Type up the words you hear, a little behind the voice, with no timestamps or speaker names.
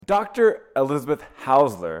Dr. Elizabeth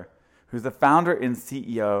Hausler, who's the founder and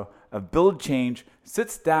CEO of Build Change,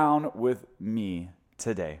 sits down with me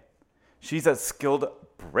today. She's a skilled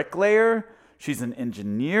bricklayer, she's an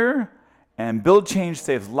engineer, and Build Change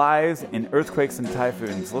saves lives in earthquakes and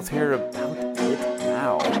typhoons. Let's hear about it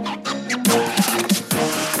now.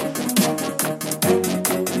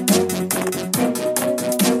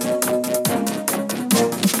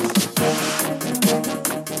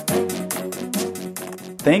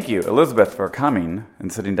 Thank you, Elizabeth, for coming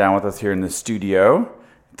and sitting down with us here in the studio.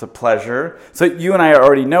 It's a pleasure. So you and I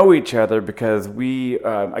already know each other because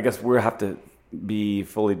I guess we'll have to be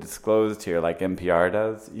fully disclosed here like NPR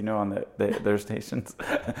does, on their stations.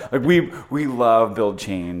 Like we love Build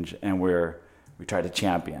Change, and we try to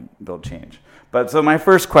champion Build Change. But so my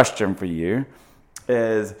first question for you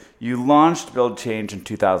is, you launched Build Change in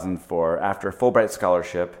 2004 after a Fulbright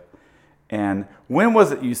scholarship. And when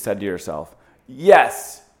was it you said to yourself,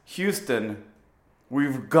 yes, Houston,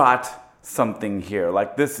 we've got something here.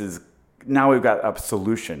 Like now we've got a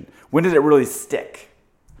solution. When did it really stick?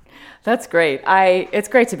 That's great. It's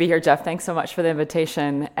great to be here, Jeff. Thanks so much for the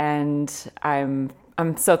invitation. And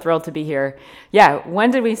I'm so thrilled to be here. Yeah. When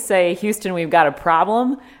did we say, Houston, we've got a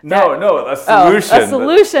problem? No, a solution. A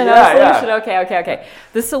solution. Yeah. Okay.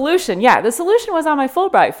 The solution was on my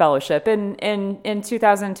Fulbright fellowship in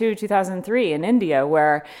 2002, 2003 in India,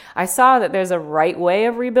 where I saw that there's a right way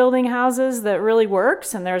of rebuilding houses that really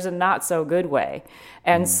works, and there's a not so good way.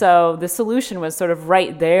 And so the solution was sort of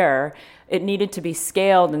right there. It needed to be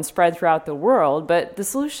scaled and spread throughout the world, but these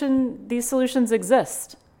solutions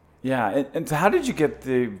exist. Yeah, and so how did you get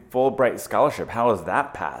the Fulbright scholarship? How was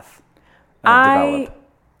that path developed?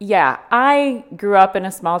 I grew up in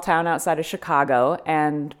a small town outside of Chicago,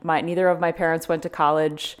 and neither of my parents went to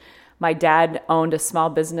college. My dad owned a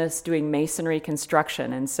small business doing masonry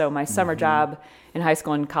construction, and so my summer job in high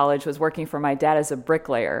school and college was working for my dad as a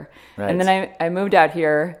bricklayer. Right. And then I moved out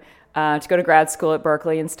here to go to grad school at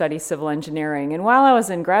Berkeley and study civil engineering. And while I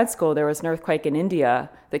was in grad school, there was an earthquake in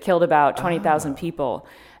India that killed about 20,000 people.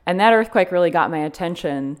 And that earthquake really got my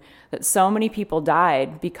attention, that so many people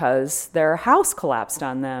died because their house collapsed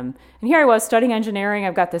on them. And here I was studying engineering.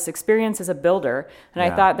 I've got this experience as a builder, and I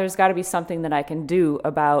thought there's got to be something that I can do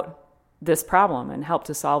about this problem and help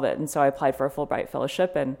to solve it. And so I applied for a Fulbright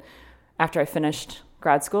fellowship, and after I finished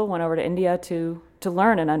grad school, went over to India to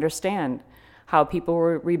learn and understand how people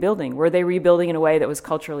were rebuilding. Were they rebuilding in a way that was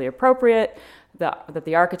culturally appropriate, that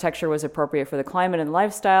the architecture was appropriate for the climate and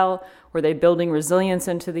lifestyle? Were they building resilience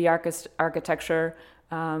into the architecture?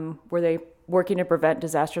 Were they working to prevent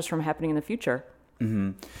disasters from happening in the future?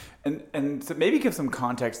 Mm-hmm. And so maybe give some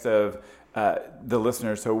context of the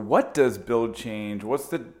listeners. So what does Build Change? What's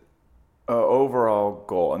the overall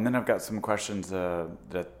goal? And then I've got some questions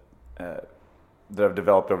that I've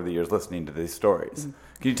developed over the years listening to these stories.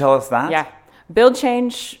 Mm-hmm. Can you tell us that? Yeah. Build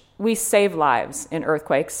Change, we save lives in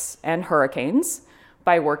earthquakes and hurricanes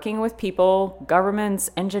by working with people, governments,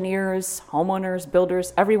 engineers, homeowners,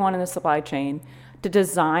 builders, everyone in the supply chain to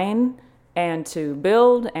design and to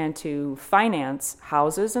build and to finance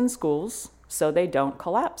houses and schools so they don't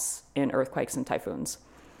collapse in earthquakes and typhoons.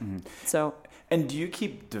 Mm-hmm. And do you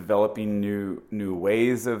keep developing new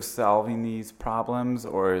ways of solving these problems,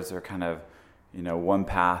 or is there kind of one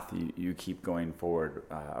path you keep going forward,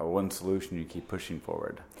 one solution you keep pushing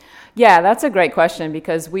forward? Yeah, that's a great question,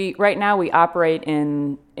 because right now we operate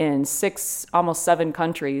in 6, almost 7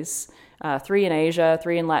 countries, 3 in Asia,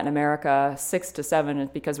 3 in Latin America, 6 to 7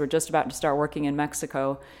 because we're just about to start working in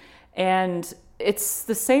Mexico. And it's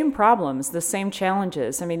the same problems, the same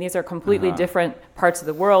challenges. I mean, these are completely different parts of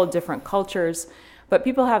the world, different cultures, but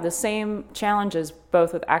people have the same challenges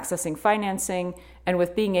both with accessing financing and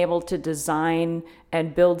with being able to design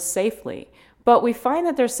and build safely. But we find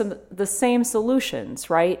that there's the same solutions,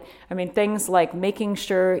 right? I mean, things like making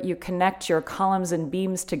sure you connect your columns and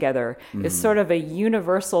beams together is sort of a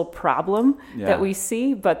universal problem that we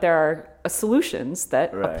see, but there are solutions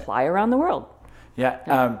that apply around the world.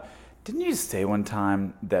 Yeah. Didn't you say one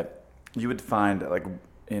time that you would find,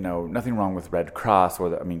 nothing wrong with Red Cross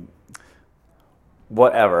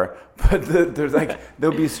whatever, but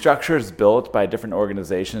there'll be structures built by different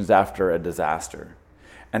organizations after a disaster.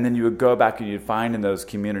 And then you would go back and you'd find in those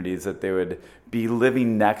communities that they would be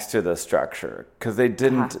living next to the structure because they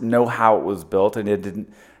didn't know how it was built and they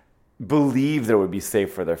didn't believe that it would be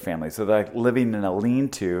safe for their family. So they're living in a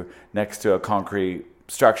lean-to next to a concrete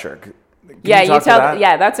structure.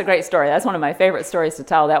 That's a great story. That's one of my favorite stories to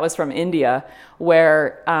tell. That was from India,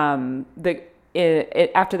 where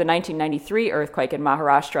after the 1993 earthquake in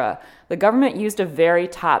Maharashtra, the government used a very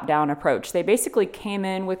top-down approach. They basically came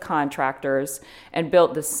in with contractors and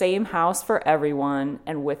built the same house for everyone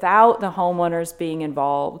and without the homeowners being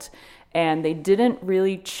involved. And they didn't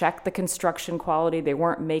really check the construction quality. They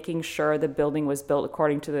weren't making sure the building was built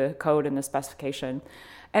according to the code and the specification.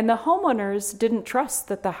 And the homeowners didn't trust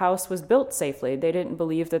that the house was built safely. They didn't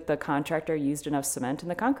believe that the contractor used enough cement in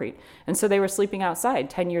the concrete. And so they were sleeping outside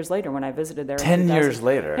 10 years later when I visited there. 10 years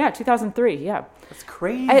later? Yeah, 2003, yeah. That's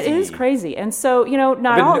crazy. It is crazy. And so,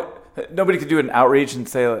 nobody could do an outreach and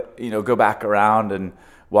say, go back around and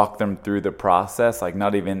walk them through the process. Like,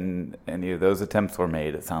 not even any of those attempts were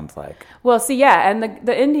made, it sounds like. Well, see, yeah, and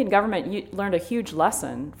the Indian government learned a huge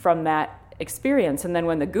lesson from that experience. And then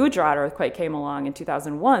when the Gujarat earthquake came along in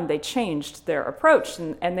 2001, they changed their approach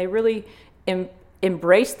and they really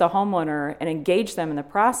embraced the homeowner and engaged them in the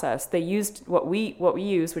process. They used what we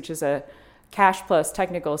use, which is a cash plus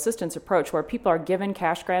technical assistance approach, where people are given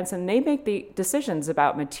cash grants and they make the decisions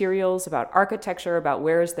about materials, about architecture, about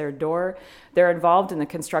where is their door. They're involved in the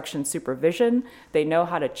construction supervision. They know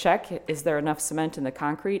how to check, is there enough cement in the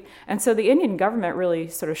concrete? And so the Indian government really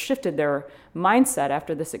sort of shifted their mindset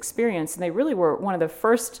after this experience, and they really were one of the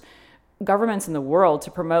first governments in the world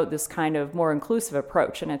to promote this kind of more inclusive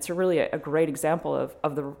approach. And it's really a great example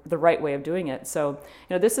of the right way of doing it. So,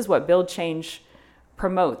 this is what Build Change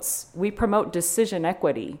promotes. We promote decision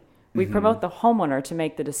equity. We promote the homeowner to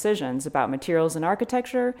make the decisions about materials and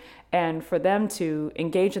architecture and for them to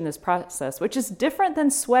engage in this process, which is different than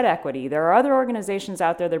sweat equity. There are other organizations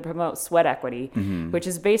out there that promote sweat equity, which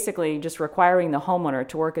is basically just requiring the homeowner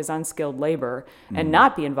to work as unskilled labor and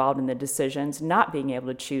not be involved in the decisions, not being able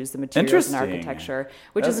to choose the materials and architecture,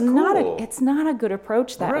 which That's is cool. it's not a good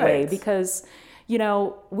approach that way, because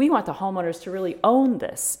we want the homeowners to really own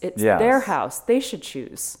this. It's their house. They should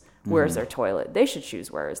choose where's their toilet. They should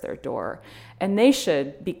choose where is their door. And they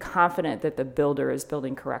should be confident that the builder is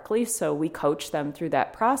building correctly. So we coach them through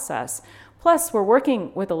that process. Plus, we're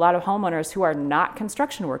working with a lot of homeowners who are not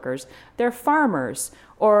construction workers. They're farmers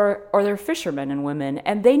or they're fishermen and women,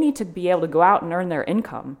 and they need to be able to go out and earn their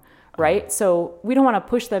income, right? So we don't want to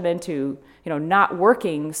push them into, not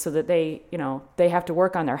working so that they have to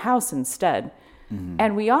work on their house instead.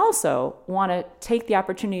 And we also want to take the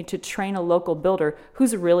opportunity to train a local builder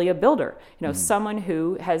who's really a builder, someone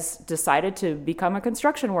who has decided to become a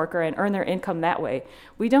construction worker and earn their income that way.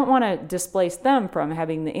 We don't want to displace them from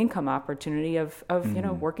having the income opportunity of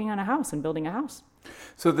working on a house and building a house.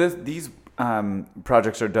 So these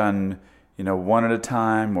projects are done, one at a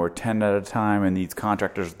time or 10 at a time, and these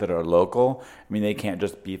contractors that are local, they can't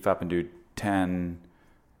just beef up and do 10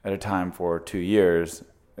 at a time for 2 years.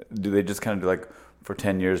 Do they just kind of do like for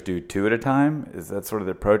 10 years do 2 at a time? Is that sort of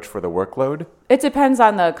the approach for the workload? It depends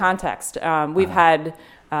on the context. We've had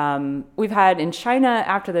in China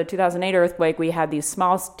after the 2008 earthquake, we had these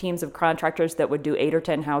small teams of contractors that would do 8 or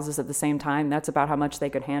 10 houses at the same time. That's about how much they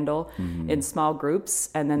could handle in small groups.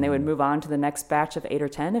 And then they would move on to the next batch of 8 or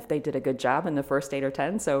 10 if they did a good job in the first 8 or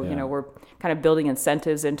 10. So, we're kind of building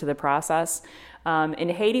incentives into the process. In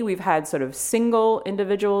Haiti, we've had sort of single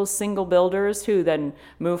individuals, single builders who then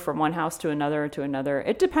move from one house to another.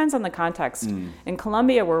 It depends on the context. In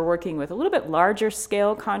Colombia, we're working with a little bit larger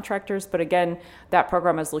scale contractors, but again, that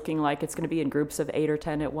program is looking like it's going to be in groups of 8 or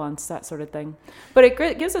 10 at once, that sort of thing. But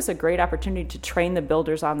it gives us a great opportunity to train the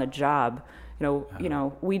builders on the job.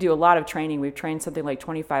 We do a lot of training. We've trained something like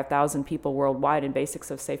 25,000 people worldwide in basics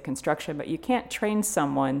of safe construction, but you can't train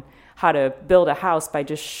someone how to build a house by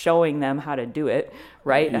just showing them how to do it,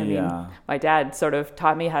 right? I mean, my dad sort of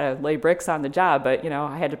taught me how to lay bricks on the job, but,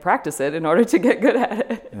 I had to practice it in order to get good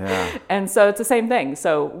at it. Yeah. And so it's the same thing.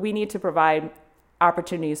 So we need to provide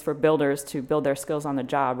opportunities for builders to build their skills on the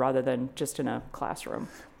job rather than just in a classroom.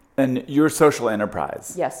 And you're a social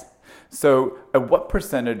enterprise. Yes. So at what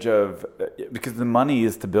percentage because the money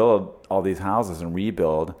is to build all these houses and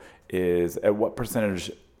rebuild, is at what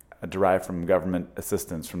percentage derived from government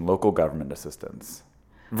assistance, from local government assistance,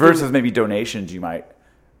 versus maybe donations you might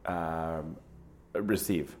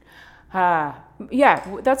receive? Yeah,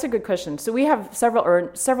 that's a good question. So we have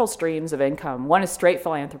several streams of income. One is straight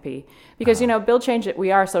philanthropy because, Build Change,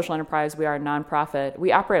 we are a social enterprise. We are a nonprofit.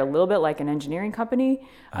 We operate a little bit like an engineering company,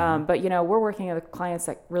 but, we're working with clients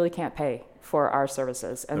that really can't pay for our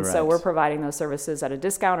services. And so we're providing those services at a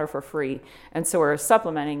discount or for free. And so we're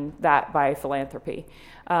supplementing that by philanthropy.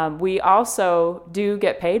 We also do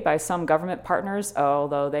get paid by some government partners,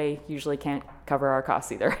 although they usually can't cover our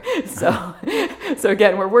costs either. So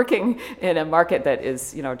again, we're working in a market that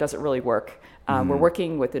is, doesn't really work. We're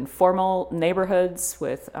working with informal neighborhoods,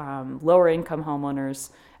 with lower income homeowners,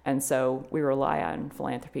 And so we rely on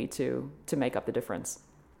philanthropy to make up the difference.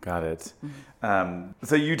 Got it.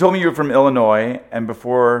 So you told me you were from Illinois, and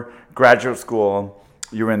before graduate school,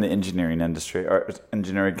 you were in the engineering industry, or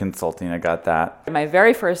engineering consulting. I got that. My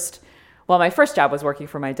first job was working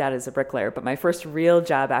for my dad as a bricklayer, but my first real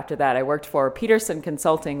job after that, I worked for Peterson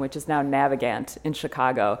Consulting, which is now Navigant in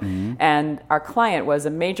Chicago. And our client was a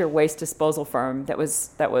major waste disposal firm that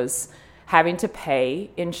was having to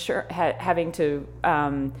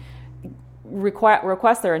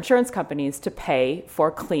request their insurance companies to pay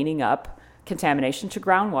for cleaning up contamination to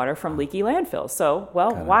groundwater from leaky landfills. So,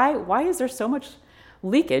 why is there so much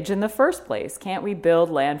leakage in the first place? Can't we build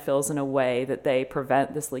landfills in a way that they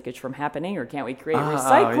prevent this leakage from happening, or can't we create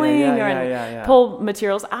recycling and pull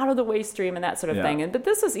materials out of the waste stream and that sort of thing? But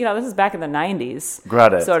this is back in the 90s.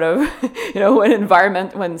 Got it. Sort of,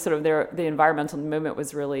 when sort of the environmental movement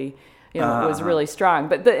was really, was really strong.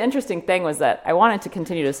 But the interesting thing was that I wanted to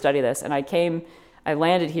continue to study this, and I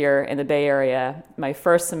landed here in the Bay Area my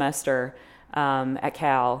first semester at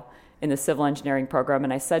Cal in the civil engineering program,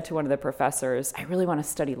 and I said to one of the professors, I really want to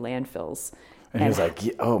study landfills. And he was like,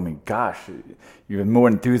 oh my gosh, you have more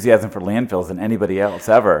enthusiasm for landfills than anybody else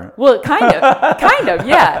ever. Well, kind of,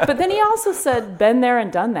 yeah. But then he also said, been there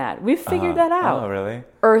and done that. We've figured that out. Oh, really?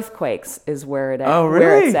 Earthquakes is where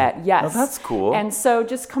it's at. Yes. Oh, that's cool. And so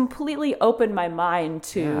just completely opened my mind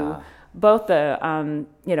to both the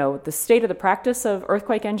state of the practice of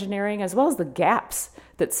earthquake engineering, as well as the gaps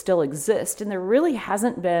that still exist. And there really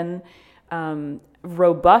hasn't been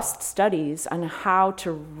robust studies on how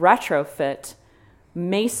to retrofit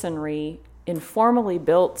masonry, informally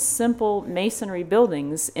built, simple masonry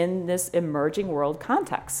buildings in this emerging world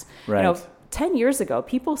context. Right. 10 years ago,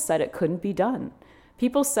 people said it couldn't be done.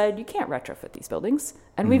 People said, you can't retrofit these buildings.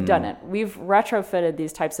 And we've done it. We've retrofitted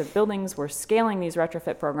these types of buildings. We're scaling these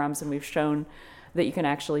retrofit programs, and we've shown that you can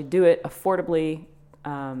actually do it affordably,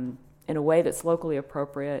 in a way that's locally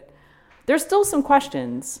appropriate. There's still some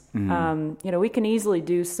questions. We can easily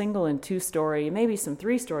do single and 2-story, maybe some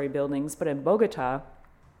 3-story buildings, but in Bogota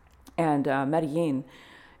and Medellin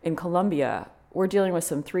in Colombia, we're dealing with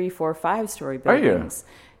some 3, 4, 5-story buildings. Are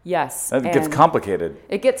you? Yes. That gets complicated.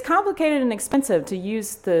 It gets complicated and expensive to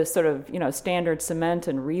use the sort of, standard cement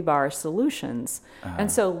and rebar solutions.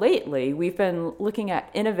 And so lately, we've been looking at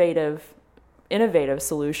innovative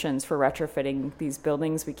solutions for retrofitting these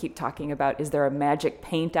buildings. We keep talking about, is there a magic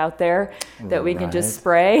paint out there that we can just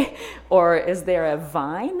spray? Or is there a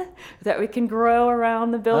vine that we can grow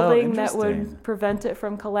around the building that would prevent it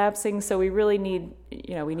from collapsing? So we really need,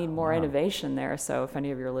 more innovation there. So if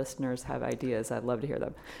any of your listeners have ideas, I'd love to hear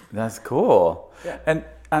them. That's cool. Yeah.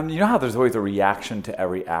 And you know how there's always a reaction to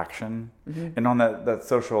every action? And on that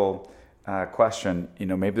social question,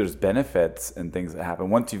 maybe there's benefits and things that happen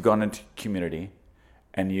once you've gone into community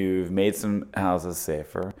and you've made some houses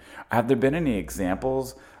safer. Have there been any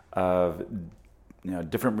examples of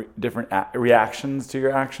different reactions to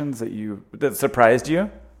your actions that surprised you?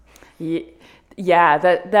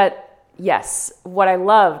 Yeah, yes. What I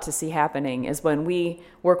love to see happening is when we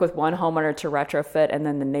work with one homeowner to retrofit, and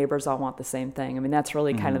then the neighbors all want the same thing. I mean, that's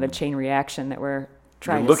really kind of the chain reaction that we're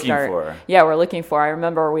trying to start. Yeah, we're looking for. I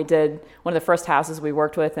remember we did one of the first houses we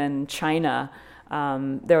worked with in China.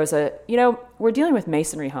 There was we're dealing with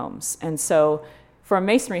masonry homes, and so for a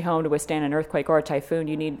masonry home to withstand an earthquake or a typhoon,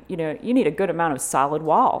 you need a good amount of solid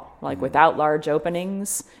wall, without large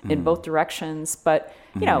openings in both directions. But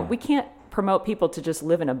we can't promote people to just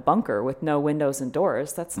live in a bunker with no windows and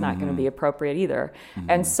doors. That's not going to be appropriate either.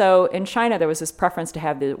 And so in China, there was this preference to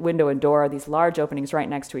have the window and door, these large openings right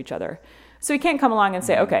next to each other. So we can't come along and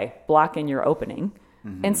say, okay, block in your opening.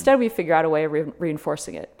 Instead, we figure out a way of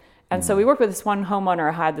reinforcing it. And so we worked with this one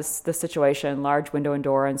homeowner who had this situation, large window and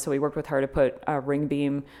door. And so we worked with her to put a ring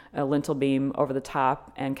beam, a lintel beam over the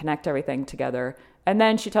top and connect everything together. And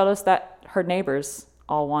then she told us that her neighbors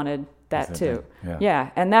all wanted that too. Yeah.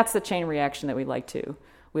 And that's the chain reaction that we'd like to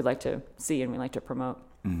see and we like to promote.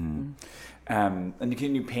 And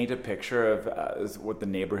can you paint a picture of what the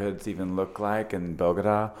neighborhoods even look like in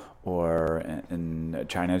Bogota or in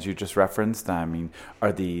China, as you just referenced? I mean,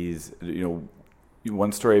 are these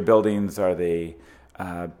one-story buildings? Are they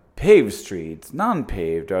paved streets,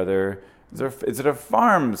 non-paved? Is it a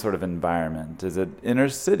farm sort of environment? Is it inner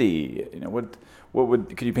city?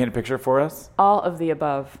 Could you paint a picture for us? All of the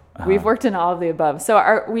above. We've worked in all of the above.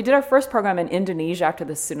 So we did our first program in Indonesia after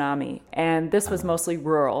the tsunami, and this was mostly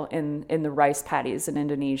rural in the rice paddies in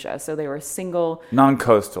Indonesia. So they were single,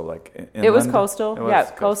 non-coastal, like inland? It was coastal,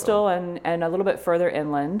 coastal and a little bit further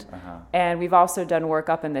inland. And we've also done work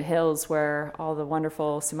up in the hills where all the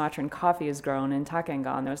wonderful Sumatran coffee is grown in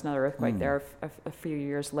Takengon. There was another earthquake there a few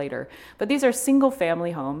years later. But these are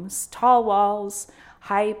single-family homes, tall walls,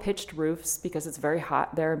 high-pitched roofs because it's very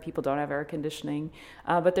hot there and people don't have air conditioning.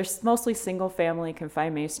 But they're mostly single-family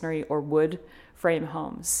confined masonry or wood frame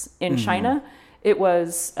homes. In China, it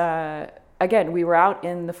was, again, we were out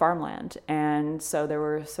in the farmland. And so there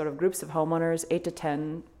were sort of groups of homeowners, 8 to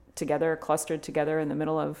 10 together, clustered together in the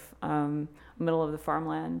middle of the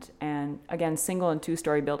farmland. And again, single and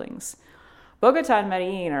two-story buildings. Bogota and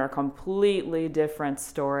Medellin are a completely different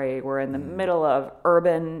story. We're in the middle of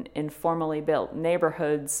urban, informally built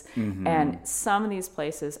neighborhoods, and some of these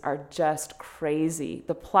places are just crazy.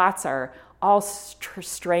 The plots are all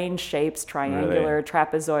strange shapes, triangular,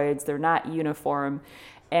 trapezoids. They're not uniform.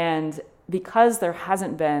 And because there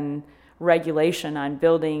hasn't been regulation on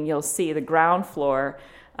building, you'll see the ground floor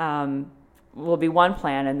will be one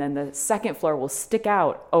plan, and then the second floor will stick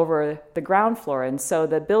out over the ground floor. And so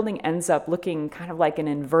the building ends up looking kind of like an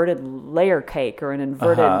inverted layer cake or an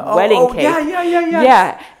inverted wedding cake.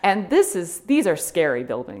 Yeah. And these are scary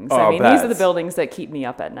buildings. I mean, these are the buildings that keep me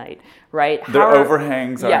up at night, right? Their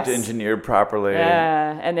overhangs aren't engineered properly.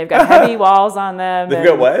 Yeah, and they've got heavy walls on them. They've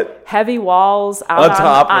got what? Heavy walls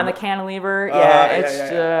out on the cantilever.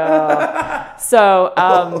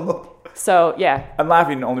 So, yeah. I'm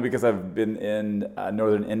laughing only because I've been in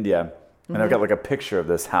northern India, and I've got like a picture of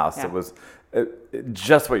this house. Yeah. It was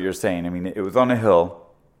just what you're saying. I mean, it was on a hill,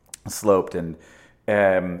 sloped, and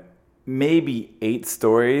maybe 8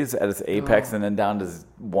 stories at its apex, and then down to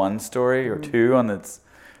 1 story or 2 on its,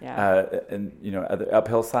 the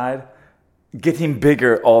uphill side, getting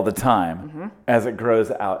bigger all the time as it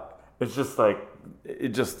grows out. It's just like, it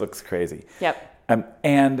just looks crazy. Yep.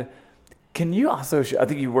 And can you also? I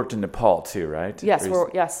think you worked in Nepal too, right? Yes, You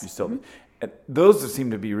still. Those seem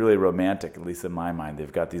to be really romantic, at least in my mind. They've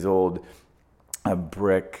got these old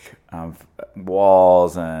brick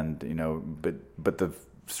walls, and but the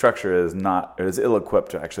structure is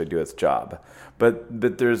ill-equipped to actually do its job.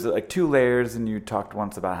 But there's like 2 layers, and you talked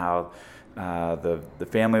once about how the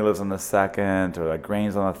family lives on the second, or like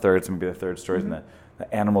grains on the third, so maybe the third stories, and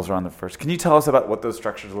the animals are on the first. Can you tell us about what those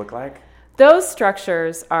structures look like? Those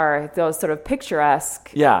structures are those sort of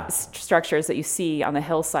picturesque structures that you see on the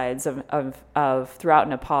hillsides of throughout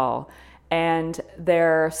Nepal. And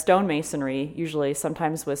they're stone masonry, usually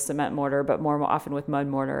sometimes with cement mortar, but more often with mud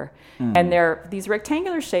mortar. And they're these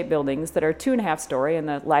rectangular shaped buildings that are 2.5 story, and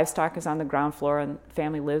the livestock is on the ground floor, and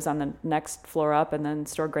family lives on the next floor up, and then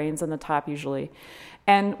store grains on the top usually.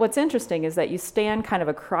 And what's interesting is that you stand kind of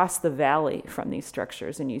across the valley from these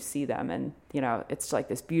structures and you see them, and it's like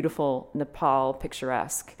this beautiful Nepal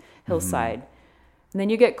picturesque hillside. And then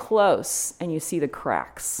you get close and you see the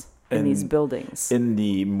cracks in these buildings. In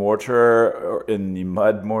the mortar, or in the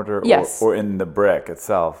mud mortar, yes. or in the brick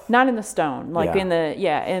itself? Not in the stone, like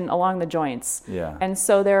along the joints. Yeah. And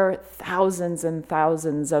so there are thousands and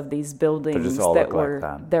thousands of these buildings that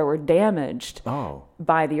were damaged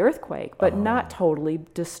by the earthquake, but not totally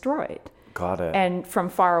destroyed. Got it. And from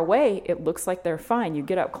far away, it looks like they're fine. You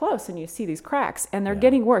get up close and you see these cracks, and they're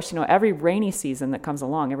getting worse. Every rainy season that comes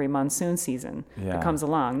along, every monsoon season that comes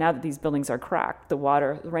along, now that these buildings are cracked, the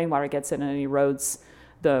rainwater gets in and erodes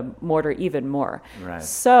the mortar even more. Right.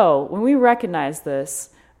 So when we recognized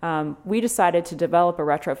this, we decided to develop a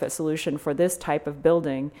retrofit solution for this type of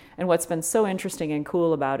building. And what's been so interesting and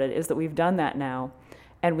cool about it is that we've done that now.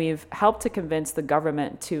 And we've helped to convince the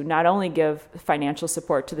government to not only give financial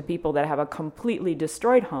support to the people that have a completely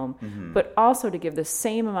destroyed home, but also to give the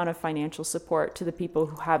same amount of financial support to the people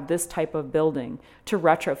who have this type of building to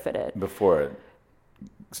retrofit it. Before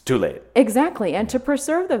it's too late. Exactly. And to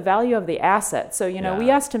preserve the value of the asset. So,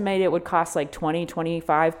 we estimate it would cost like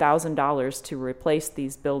 $25,000 to replace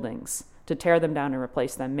these buildings, to tear them down and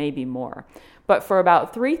replace them, maybe more. But for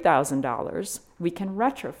about $3,000, we can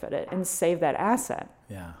retrofit it and save that asset.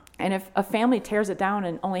 Yeah. And if a family tears it down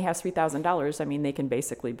and only has $3,000, they can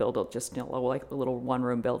basically build like a little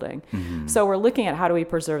one-room building. So we're looking at how do we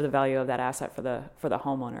preserve the value of that asset for the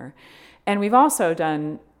homeowner. And we've also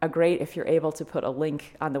done a great, if you're able to put a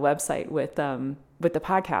link on the website with the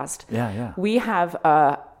podcast. Yeah. We have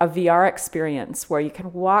a VR experience where you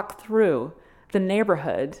can walk through the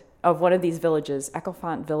neighborhood of one of these villages,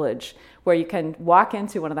 Ekelfont Village, where you can walk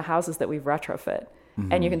into one of the houses that we've retrofit,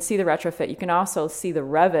 and you can see the retrofit. You can also see the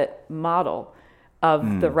Revit model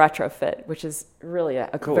of the retrofit, which is really a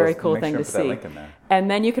very cool thing to see.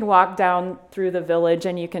 And then you can walk down through the village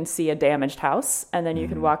and you can see a damaged house. And then you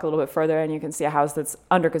can walk a little bit further and you can see a house that's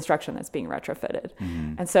under construction that's being retrofitted.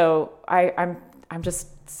 And so I'm just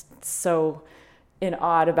so in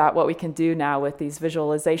awe about what we can do now with these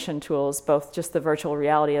visualization tools, both just the virtual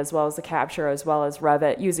reality as well as the capture, as well as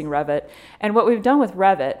Revit, using Revit. And what we've done with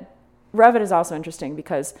Revit is also interesting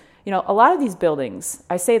because, a lot of these buildings,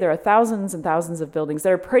 I say there are thousands and thousands of buildings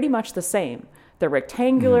that are pretty much the same. They're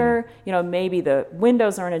rectangular, maybe the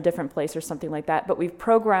windows are in a different place or something like that, but we've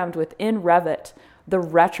programmed within Revit the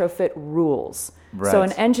retrofit rules. Right. So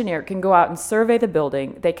an engineer can go out and survey the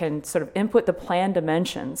building, they can sort of input the plan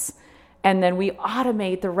dimensions, and then we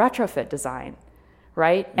automate the retrofit design,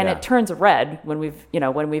 right? And it turns red when we've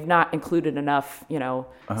not included enough,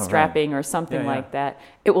 strapping or something like that.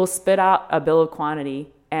 It will spit out a bill of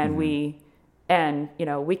quantity, and we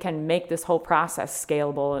can make this whole process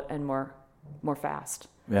scalable and more fast.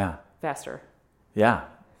 Yeah. Faster. Yeah.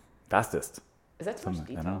 Fastest. Is that too much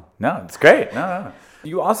detail? No, it's great. No.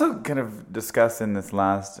 You also kind of discussed in this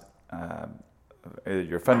last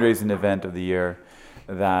your fundraising event of the year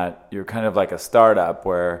that you're kind of like a startup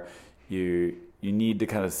where you need to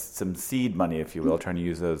kind of some seed money, if you will, trying to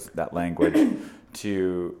use that language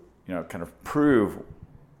to kind of prove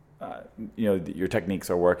that your techniques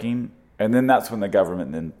are working, and then that's when the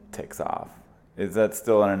government then takes off. Is that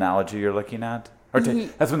still an analogy you're looking at? Or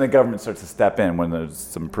that's when the government starts to step in when there's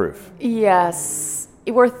some proof. Yes.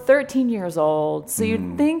 We're 13 years old, so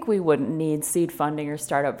you'd think we wouldn't need seed funding or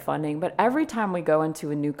startup funding, but every time we go into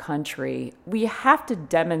a new country, we have to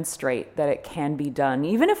demonstrate that it can be done.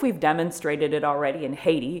 Even if we've demonstrated it already in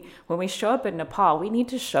Haiti, when we show up in Nepal, we need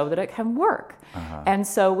to show that it can work. And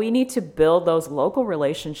so we need to build those local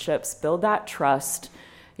relationships, build that trust,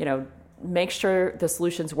 make sure the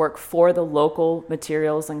solutions work for the local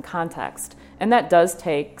materials and context. And that does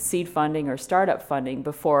take seed funding or startup funding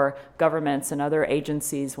before governments and other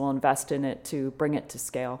agencies will invest in it to bring it to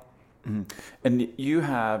scale. And you're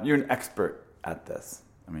an expert at this.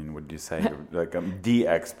 I mean, would you say you're like the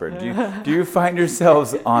expert? Do you find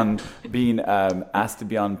yourselves on being asked to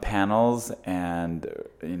be on panels, and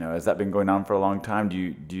has that been going on for a long time?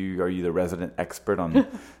 Are you the resident expert on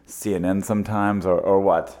CNN sometimes, or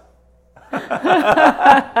what? Do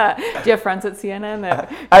you have friends at CNN?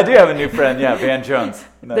 I do have a new friend, Van Jones.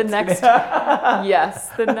 The next,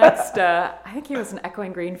 I think he was an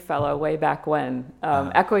Echoing Green fellow way back when.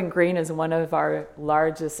 Echoing Green is one of our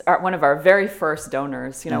very first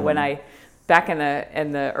donors. When back in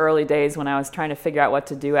the early days when I was trying to figure out what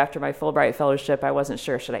to do after my Fulbright fellowship, I wasn't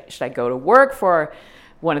sure, should I go to work for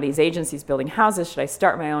one of these agencies building houses? Should I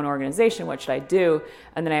start my own organization? What should I do?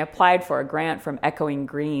 And then I applied for a grant from Echoing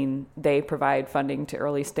Green. They provide funding to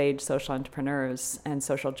early stage social entrepreneurs and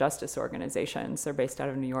social justice organizations. They're based out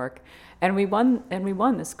of New York. And we won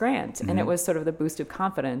this grant. And it was sort of the boost of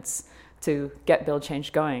confidence to get Build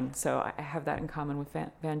Change going. So I have that in common with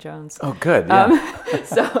Van Jones. Oh, good. Yeah.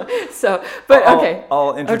 Okay.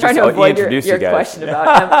 I'm trying to avoid your question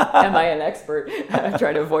about am I an expert? I'm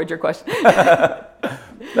trying to avoid your question.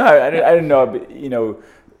 No, I didn't know. But,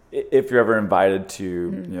 if you're ever invited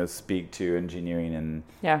to speak to engineering and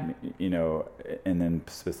and then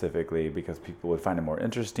specifically because people would find it more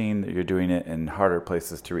interesting that you're doing it in harder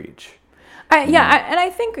places to reach. And I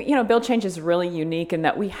think Build Change is really unique in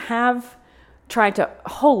that we have tried to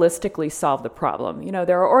holistically solve the problem.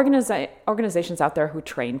 There are organizations out there who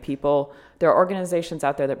train people. There are organizations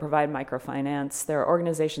out there that provide microfinance. There are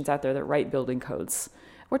organizations out there that write building codes.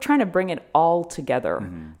 We're trying to bring it all together.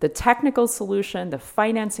 The technical solution, the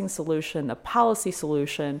financing solution, the policy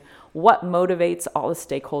solution, what motivates all the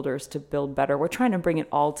stakeholders to build better. We're trying to bring it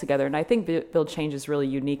all together. And I think Build Change is really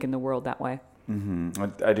unique in the world that way.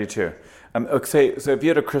 I do too. Okay, so if you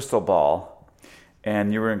had a crystal ball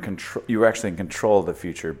and you were actually in control of the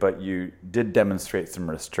future, but you did demonstrate some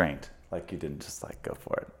restraint, like you didn't just go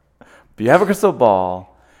for it. But you have a crystal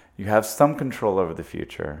ball, you have some control over the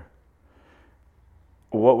future.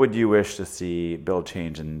 What would you wish to see Build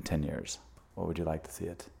Change in 10 years? What would you like to see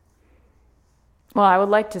it? Well, I would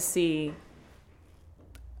like to see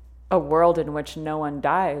a world in which no one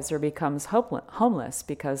dies or becomes homeless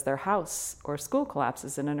because their house or school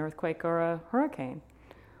collapses in an earthquake or a hurricane.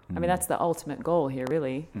 I mean, that's the ultimate goal here,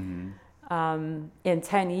 really. In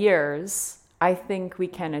 10 years, I think we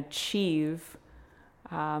can achieve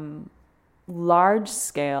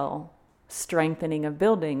large-scale strengthening of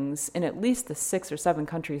buildings in at least the 6 or 7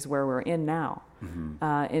 countries where we're in now.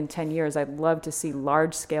 In 10 years, I'd love to see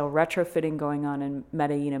large-scale retrofitting going on in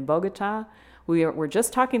Medellin and Bogota. We're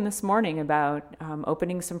just talking this morning about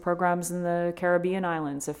opening some programs in the Caribbean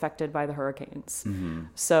islands affected by the hurricanes.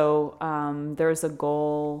 So there's a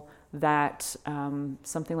goal that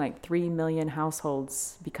something like 3 million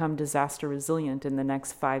households become disaster resilient in the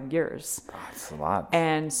next 5 years. That's a lot.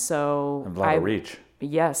 And so A lot of reach.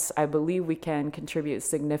 Yes, I believe we can contribute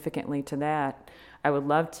significantly to that. I would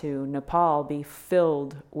love to Nepal be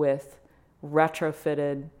filled with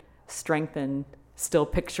retrofitted, strengthened, still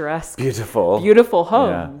picturesque, beautiful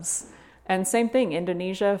homes. Yeah. And same thing,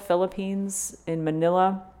 Indonesia, Philippines, in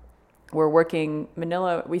Manila.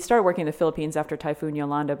 We started working in the Philippines after Typhoon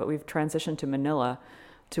Yolanda, but we've transitioned to Manila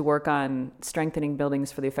to work on strengthening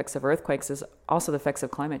buildings for the effects of earthquakes, as also the effects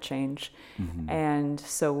of climate change. And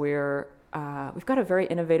so we've got a very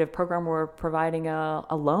innovative program. We're providing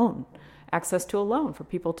access to a loan for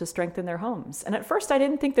people to strengthen their homes. And at first, I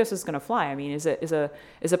didn't think this was going to fly. I mean, is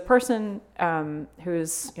a person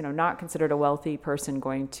who's not considered a wealthy person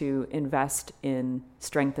going to invest in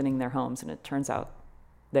strengthening their homes? And it turns out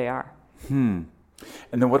they are. And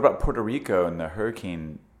then what about Puerto Rico and the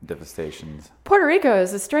hurricane devastations? Puerto Rico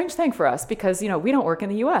is a strange thing for us because we don't work in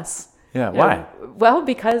the U.S. Yeah, why? Well,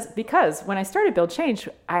 because when I started Build Change,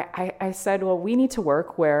 I said, well, we need to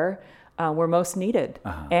work where we're most needed.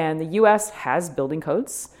 And the U.S. has building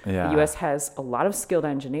codes. Yeah. The U.S. has a lot of skilled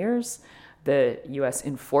engineers. The U.S.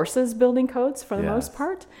 enforces building codes for the most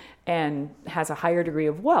part and has a higher degree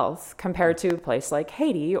of wealth compared to a place like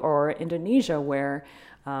Haiti or Indonesia where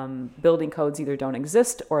building codes either don't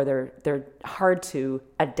exist or they're hard to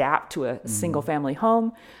adapt to a single family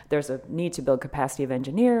home. There's a need to build capacity of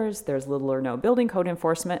engineers. There's little or no building code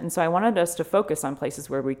enforcement. And so I wanted us to focus on places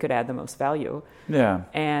where we could add the most value. Yeah.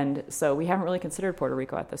 And so we haven't really considered Puerto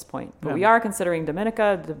Rico at this point. But we are considering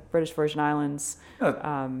Dominica, the British Virgin Islands,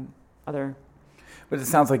 other... But it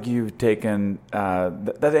sounds like you've taken...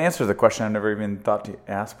 that answers a question I've never even thought to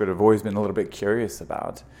ask, but I've always been a little bit curious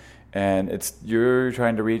about. And you're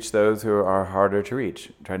trying to reach those who are harder to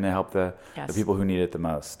reach, trying to help the people who need it the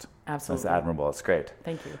most. Absolutely. That's admirable. It's great.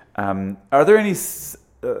 Thank you. Are there any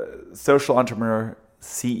social entrepreneur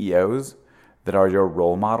CEOs that are your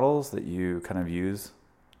role models that you kind of use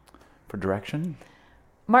for direction?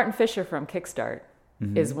 Martin Fisher from Kickstart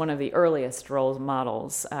is one of the earliest role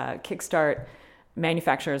models. Kickstart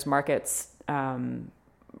manufactures, markets,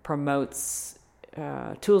 promotes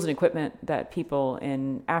tools and equipment that people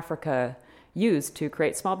in Africa use to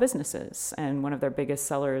create small businesses. And one of their biggest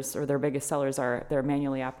sellers are their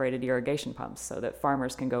manually operated irrigation pumps so that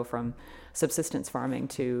farmers can go from subsistence farming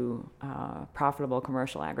to profitable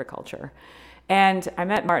commercial agriculture. And I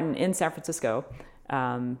met Martin in San Francisco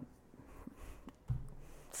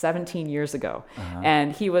 17 years ago.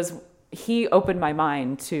 And he opened my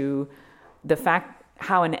mind to the fact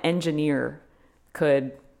how an engineer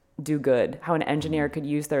could do good, how an engineer could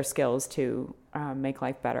use their skills to make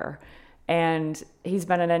life better. And he's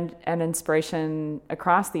been an inspiration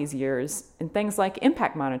across these years in things like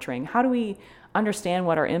impact monitoring. How do we understand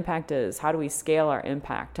what our impact is? How do we scale our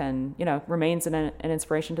impact? And, remains an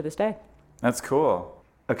inspiration to this day. That's cool.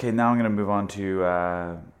 Okay, now I'm going to move on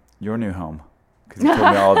to your new home because you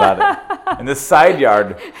told me all about it. In the side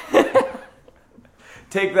yard.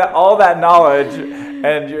 Take all that knowledge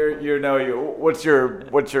and what's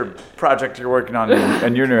your project you're working on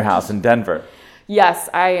in your new house in Denver? Yes,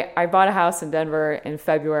 I bought a house in Denver in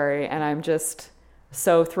February, and I'm just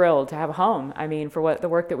so thrilled to have a home. I mean, for the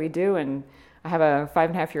work that we do, and I have a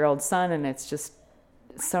 5.5-year-old son, and it's just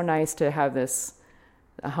so nice to have a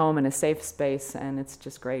home and a safe space, and it's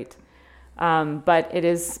just great. But it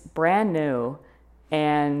is brand new,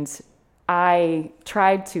 and I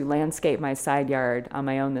tried to landscape my side yard on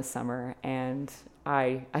my own this summer, and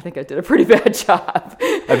I think I did a pretty bad job.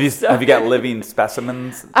 Have you got living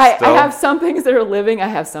specimens? I have some things that are living. I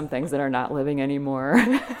have some things that are not living anymore.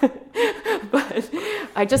 But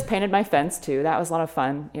I just painted my fence too. That was a lot of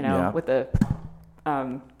fun, with the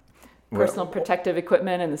personal protective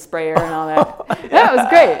equipment and the sprayer and all that.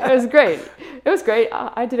 Yeah, it was great.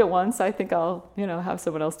 I did it once. I think I'll, have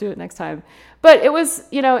someone else do it next time. But it was,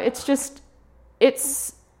 it's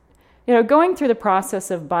going through the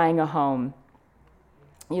process of buying a home,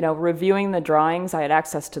 reviewing the drawings. I had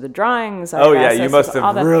access to the drawings. You must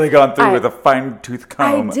have really gone through with a fine-tooth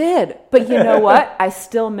comb. I did. But you know what? I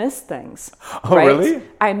still miss things. Oh, right? Really?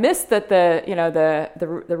 I missed that the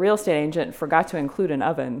real estate agent forgot to include an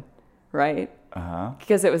oven. Right?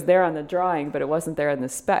 because it was there on the drawing, but it wasn't there in the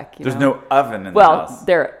spec. There's no oven in the house. Well,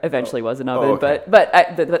 there eventually was an oven, okay. but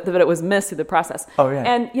it was missed through the process. Oh, yeah.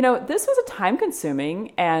 And, this was a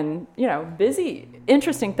time-consuming and, busy,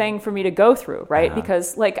 interesting thing for me to go through, right?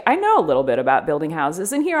 Because, I know a little bit about building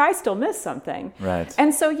houses, and here I still miss something. Right.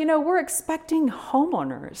 And so, we're expecting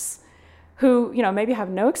homeowners who, maybe have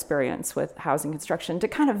no experience with housing construction to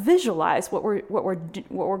kind of visualize what we're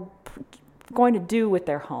going to do with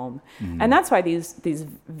their home. And that's why these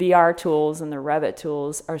VR tools and the Revit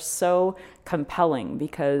tools are so compelling,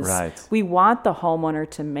 because we want the homeowner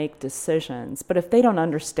to make decisions. But if they don't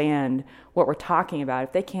understand what we're talking about,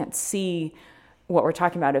 if they can't see what we're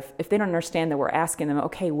talking about, if they don't understand that we're asking them,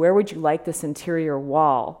 okay, where would you like this interior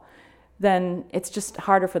wall? Then it's just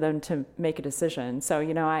harder for them to make a decision. So,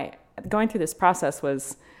 going through this process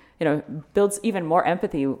was, builds even more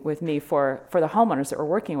empathy with me for the homeowners that we're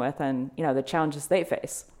working with and, the challenges they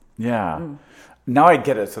face. Yeah. Now I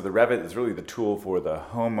get it. So the Revit is really the tool for the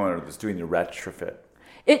homeowner that's doing the retrofit.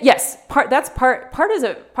 Yes, part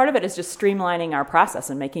of it is just streamlining our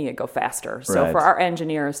process and making it go faster. So for our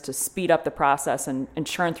engineers to speed up the process and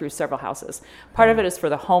churn through several houses. Part of it is for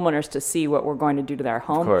the homeowners to see what we're going to do to their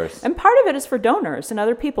home. Of course. And part of it is for donors and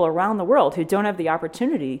other people around the world who don't have the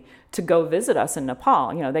opportunity to go visit us in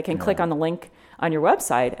Nepal. They can click on the link on your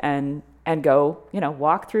website and go,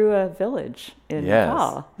 walk through a village in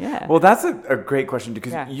Nepal. Yeah. Well, that's a great question,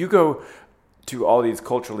 because you go to all these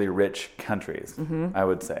culturally rich countries, I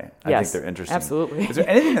would say. I think they're interesting. Absolutely. Is there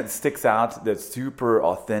anything that sticks out that's super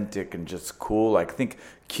authentic and just cool? Like, I think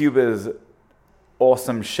Cuba's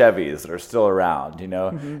awesome Chevys that are still around,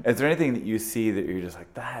 Is there anything that you see that you're just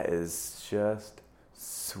like, that is just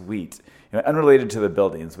sweet? Unrelated to the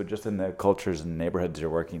buildings, but just in the cultures and neighborhoods you're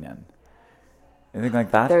working in. Anything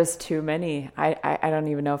like that? There's too many. I don't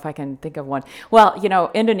even know if I can think of one. Well,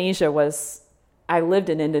 I lived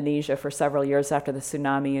in Indonesia for several years after the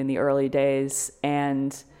tsunami in the early days,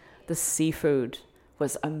 and the seafood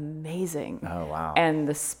was amazing. Oh, wow. And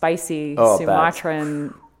the spicy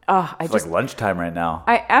Sumatran... It's like lunchtime right now.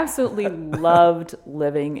 I absolutely loved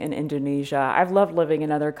living in Indonesia. I've loved living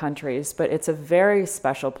in other countries, but it's a very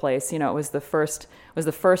special place. It was the first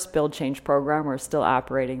build change program. We're still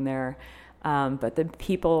operating there. But the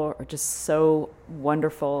people are just so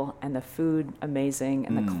wonderful, and the food amazing,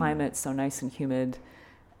 and the climate so nice and humid,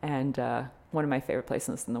 and one of my favorite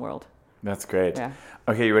places in the world. That's great. Yeah.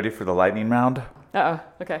 Okay, you ready for the lightning round?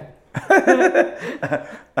 Okay.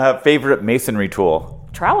 Favorite masonry tool?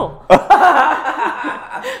 Trowel.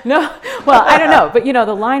 No, well, I don't know, but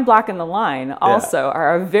the line block and the line also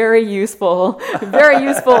are a very useful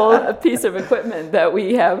piece of equipment that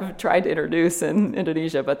we have tried to introduce in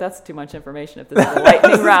Indonesia. But that's too much information if this is a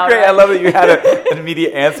lightning round. Great. Right? I love that you had an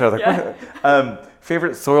immediate answer.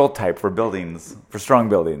 Favorite soil type for buildings, for strong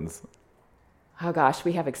buildings? Oh gosh,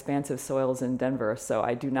 we have expansive soils in Denver, so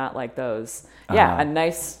I do not like those. Yeah, a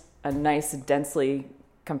nice densely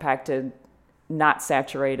compacted, not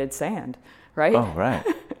saturated sand, right? Oh, right.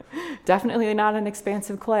 Definitely not an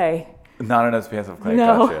expansive clay. Not an expansive clay,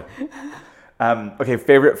 no. Gotcha. Okay,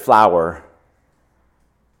 favorite flower?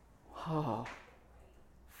 Oh,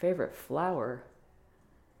 favorite flower?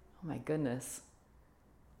 Oh my goodness.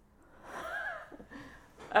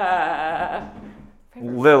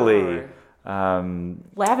 Lily.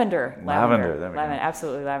 Lavender. Lavender. There we go.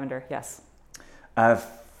 Absolutely lavender, yes.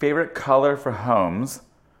 Favorite color for homes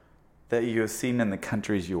that you have seen in the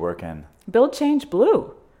countries you work in? Build change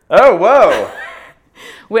blue. Oh, whoa.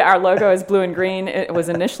 Our logo is blue and green. It was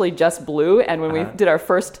initially just blue, and when we did our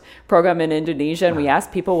first program in Indonesia, and we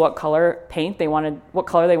asked people what color they wanted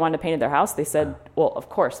to paint in their house, they said, "Well, of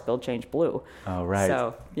course, build change blue." Oh, right.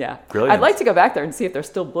 So yeah, brilliant. I'd like to go back there and see if they're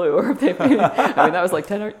still blue, or if they painted. I mean, that was like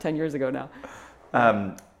 10 years ago now.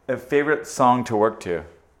 A favorite song to work to?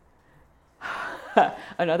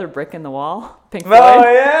 Another Brick in the Wall, Pink Floyd. Oh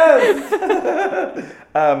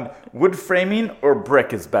yes. Wood framing or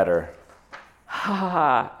brick is better?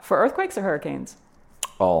 For earthquakes or hurricanes?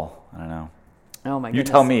 All. I don't know. Oh my goodness.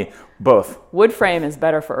 You tell me. Both. Wood frame is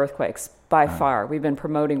better for earthquakes by far. We've been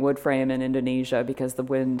promoting wood frame in Indonesia because the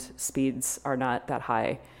wind speeds are not that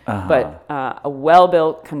high. But a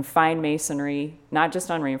well-built confined masonry, not just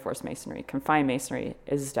unreinforced masonry, confined masonry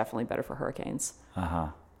is definitely better for hurricanes.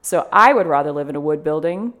 So I would rather live in a wood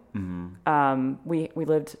building. We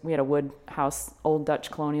had a wood house, old Dutch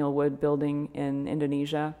colonial wood building in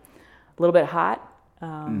Indonesia. A little bit hot,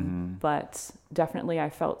 but definitely I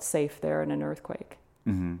felt safe there in an earthquake.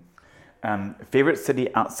 Favorite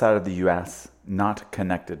city outside of the U.S. not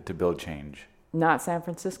connected to build change? Not San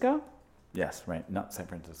Francisco? Yes, right. Not San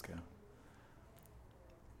Francisco.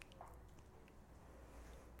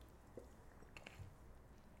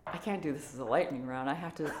 I can't do this as a lightning round. I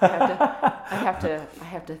have to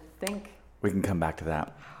think. We can come back to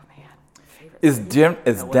that. Oh man, favorite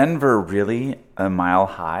Is Denver really a mile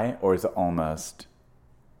high, or is it almost?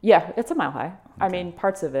 Yeah, it's a mile high. Okay. I mean,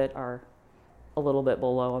 parts of it are a little bit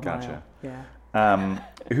below a Gotcha. mile. Yeah.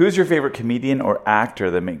 Who's your favorite comedian or actor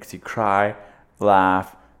that makes you cry,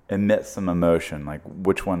 laugh, emit some emotion? Like,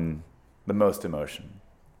 which one, the most emotion?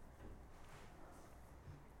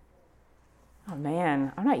 Oh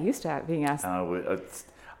man, I'm not used to being asked.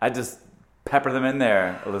 I just pepper them in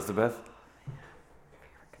there, Elizabeth.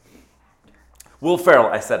 Will Ferrell,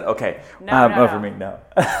 I said. Okay. No. For me, no.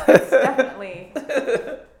 It's definitely.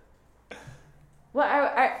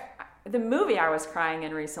 Well, the movie I was crying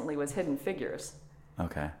in recently was Hidden Figures.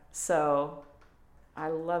 Okay. So, I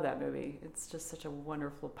love that movie. It's just such a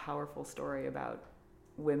wonderful, powerful story about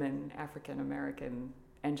women, African American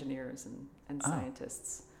engineers and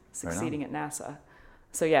scientists succeeding at NASA.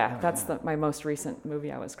 So that's my most recent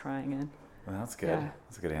movie I was crying in. Well, that's good. Yeah.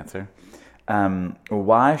 That's a good answer.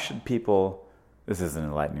 Why should people? This isn't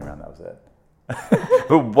a lightning round. That was it.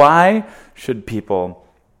 But why should people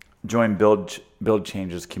join Build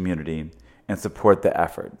Change's community and support the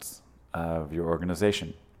efforts of your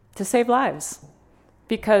organization? To save lives.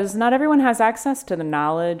 Because not everyone has access to the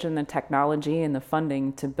knowledge and the technology and the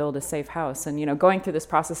funding to build a safe house. And, going through this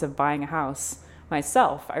process of buying a house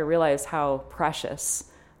myself, I realized how precious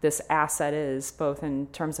this asset is, both in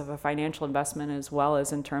terms of a financial investment as well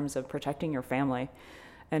as in terms of protecting your family.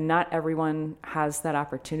 And not everyone has that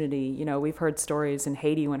opportunity. We've heard stories in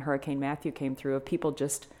Haiti when Hurricane Matthew came through of people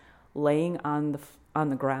just laying on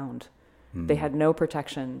the ground. Mm. They had no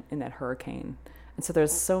protection in that hurricane. And so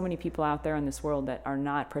there's so many people out there in this world that are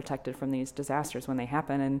not protected from these disasters when they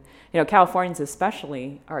happen. And, Californians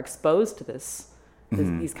especially are exposed to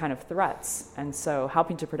these kind of threats. And so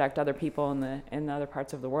helping to protect other people in the other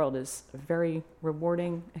parts of the world is a very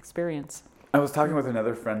rewarding experience. I was talking with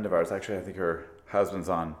another friend of ours. Actually, I think her husband's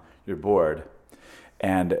on your board.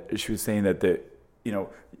 And she was saying that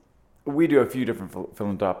we do a few different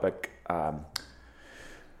philanthropic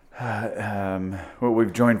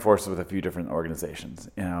we've joined forces with a few different organizations,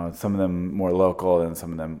 some of them more local and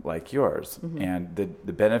some of them like yours. Mm-hmm. And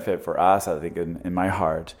the benefit for us, I think, in my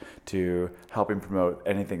heart, to helping promote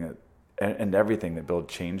anything and everything that Build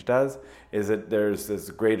Change does, is that there's this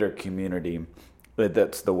greater community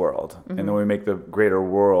that's the world. Mm-hmm. And then we make the greater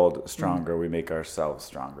world stronger, we make ourselves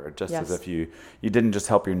stronger. Just as if you didn't just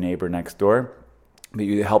help your neighbor next door, but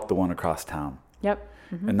you help the one across town. Yep.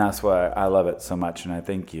 Mm-hmm. And that's why I love it so much, and I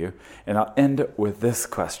thank you. And I'll end with this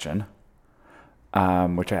question,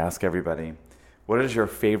 which I ask everybody. What is your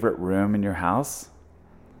favorite room in your house,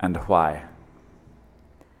 and why?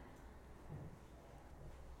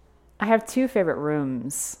 I have two favorite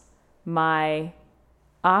rooms. My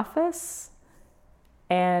office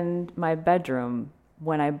and my bedroom.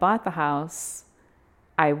 When I bought the house,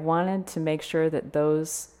 I wanted to make sure that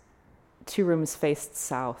those two rooms faced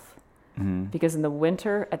south. Mm-hmm. Because in the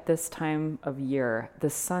winter, at this time of year, the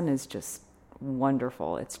sun is just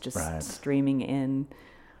wonderful. It's just streaming in,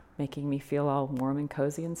 making me feel all warm and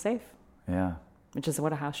cozy and safe. Yeah. Which is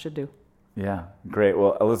what a house should do. Yeah, great.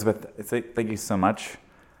 Well, Elizabeth, thank you so much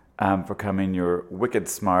for coming. You're wicked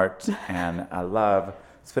smart, and I love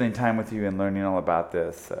spending time with you and learning all about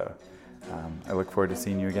this. So I look forward to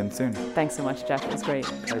seeing you again soon. Thanks so much, Jeff. It was great.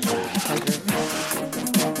 Pleasure.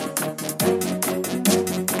 Pleasure.